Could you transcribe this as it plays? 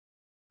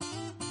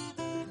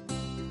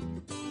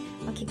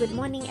Okay, good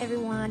morning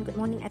everyone. Good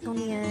morning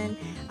Atonian.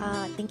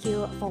 Thank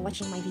you for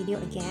watching my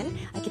video again.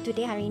 Okay,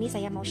 today hari ini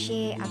saya mau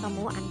share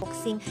kamu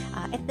unboxing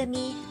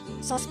Atomy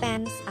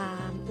Saucepan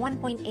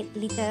 1.8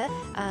 liter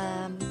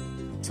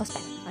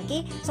saucepan.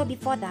 Okay, so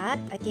before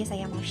that, okay,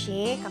 saya mau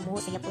share kamu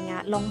saya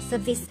punya long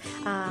service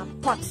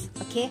pots.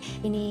 Okay,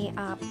 ini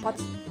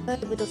pots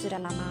betul-betul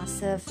sudah lama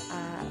serve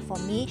for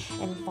me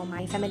and for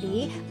my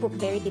family. Cook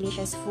very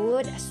delicious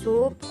food,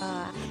 soup,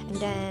 and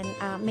then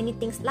many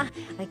things lah.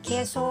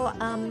 Okay, so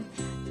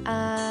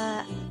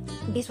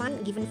this one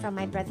given from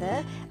my brother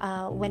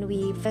when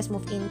we first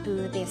moved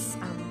into this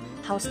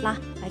house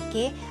lah.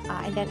 Okay,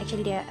 and then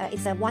actually there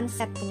it's a one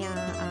set punya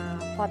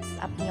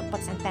punya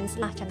pots and pans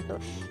lah macam tu.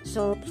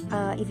 So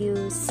if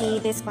you see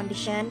this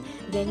condition,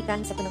 dia ni kan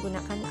saya pernah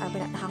gunakan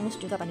berat hangus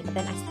juga but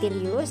then I still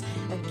use.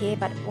 Okay,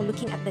 but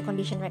looking at the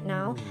condition right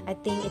now, I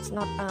think it's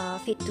not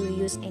fit to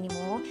use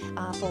anymore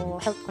for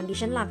health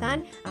condition lah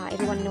kan.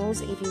 Everyone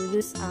knows if you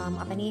use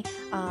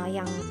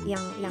yang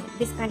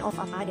this kind of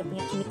dia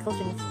punya chemicals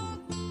when you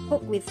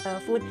cook with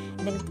food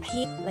and then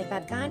heat like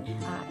that kan,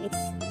 it's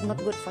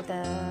not good for the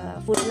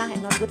food lah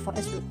and not good for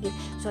us to eat.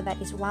 So that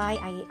is why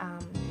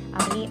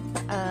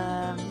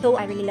though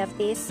I really love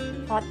this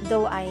pot,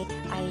 though I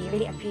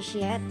really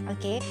appreciate,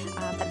 okay,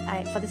 but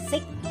for the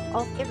sake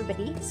of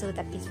everybody, so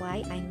that is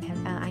why I'm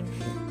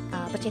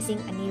purchasing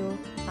a new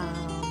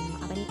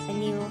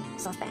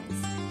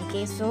saucepans.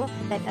 Okay, so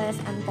let us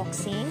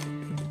unboxing.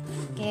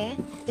 Okay,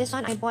 this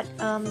one I bought,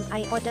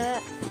 I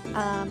order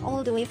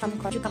all the way from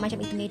Korea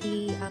macam itu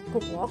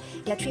Medicook Wok.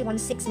 They are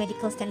 316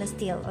 medical stainless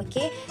steel.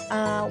 Okay,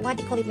 why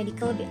they call it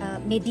medical?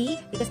 Medi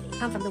because it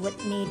comes from the word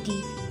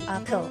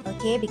medical.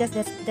 Okay, because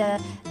the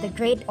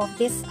grade of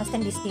this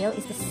stainless steel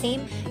is the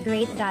same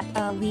grade that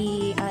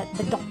the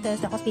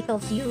doctors, the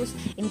hospitals use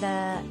in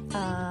the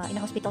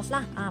hospitals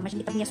lah. Macam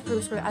kita punya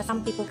screw.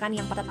 Some people kan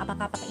yang patat apa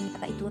patat ini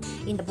patat itu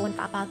in the bone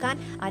apa kan.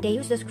 They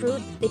use the screw.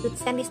 They put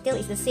stainless steel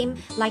is the same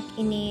like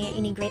ini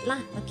grade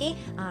lah. Okay,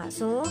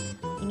 so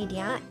ini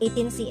dia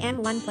 18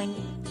 cm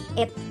 1.8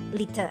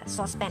 liter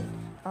saucepan.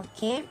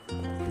 Okay,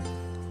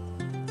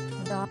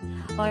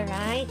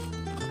 alright.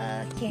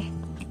 Okay,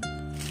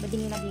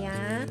 beginilah dia,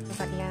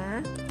 buka dia.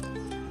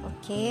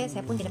 Okay, saya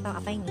pun tidak tahu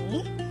apa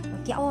ini.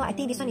 Okay, oh, I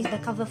think this one is the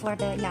cover for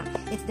the,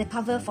 it's the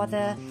cover for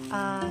the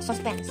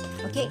saucepans.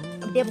 Okay,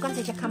 dia bukan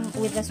saja come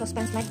with the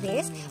saucepans like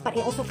this, but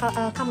it also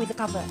come with the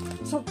cover.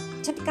 So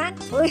cantik kan?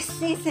 Oh,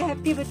 saya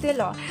happy betul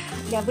loh.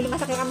 Ya, boleh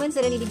masak ramen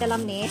sudah ni di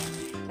dalam ni.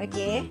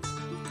 Okay,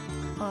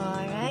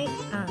 alright.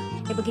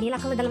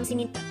 Beginilah kalau dalam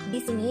sini, di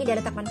sini dia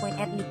letak 1.8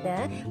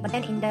 liter, but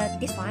then in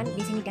this one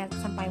di sini dia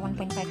sampai 1.5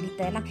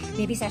 liter lah.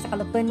 Maybe saya rasa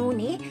kalau penuh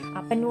ni,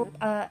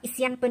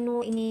 isian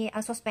penuh ini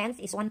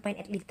saucepans is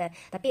 1.8 liter.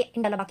 Tapi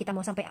in dalam kita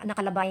mau sampai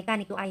nakalabay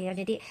kan itu air,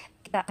 jadi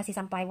kita kasih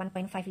sampai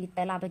 1.5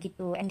 liter lah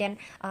begitu. And then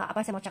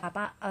saya mau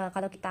cakap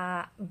kalau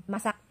kita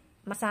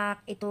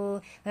masak itu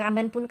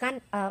ramen pun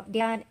kan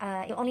dia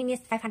it only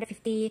needs 550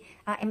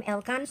 ml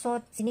kan,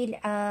 so sini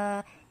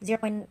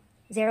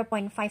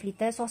 0.5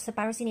 liter, so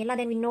separuh sinilah,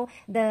 then we know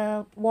the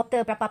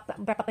water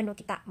berapa penuh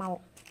kita mau.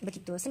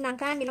 Begitu senang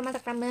kan bila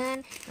masak ramen.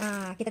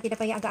 Kita tidak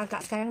payah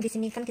agak-agak. Sekarang di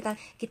sini kan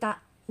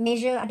kita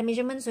measure, ada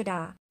measurement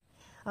sudah.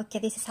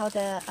 Okay, this is how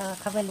the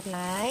cover look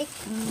like.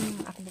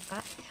 Aku buka.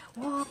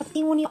 Wah,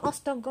 tengok ni,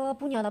 astaga,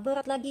 punya lah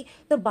berat lagi,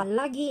 tebal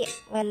lagi.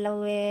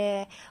 Walau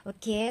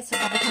okay, so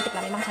cantik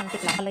lah, memang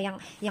cantik lah. Kalau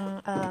yang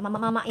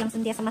mama-mama yang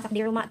sentiasa masak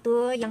di rumah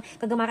tu, yang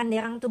kegemaran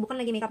derang tu bukan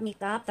lagi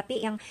makeup,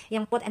 tapi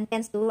yang pot and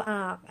pans tu,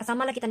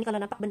 sama lah kita ni kalau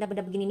nampak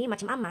benda-benda begini ni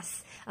macam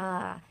amas.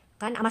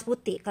 Kan amas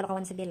putih kalau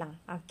kawan saya bilang.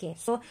 Okay,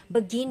 so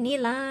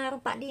beginilah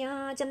rupa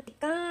dia, cantik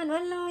kan?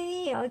 Walau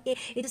okay,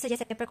 itu saja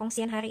saya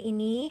perkongsian hari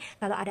ini.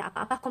 Kalau ada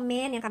apa-apa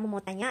komen yang kamu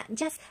mau tanya,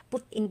 just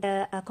put in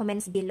the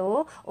comments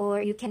below, or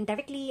you can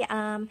directly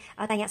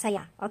tanya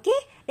saya. Okay,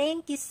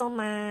 thank you so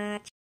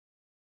much.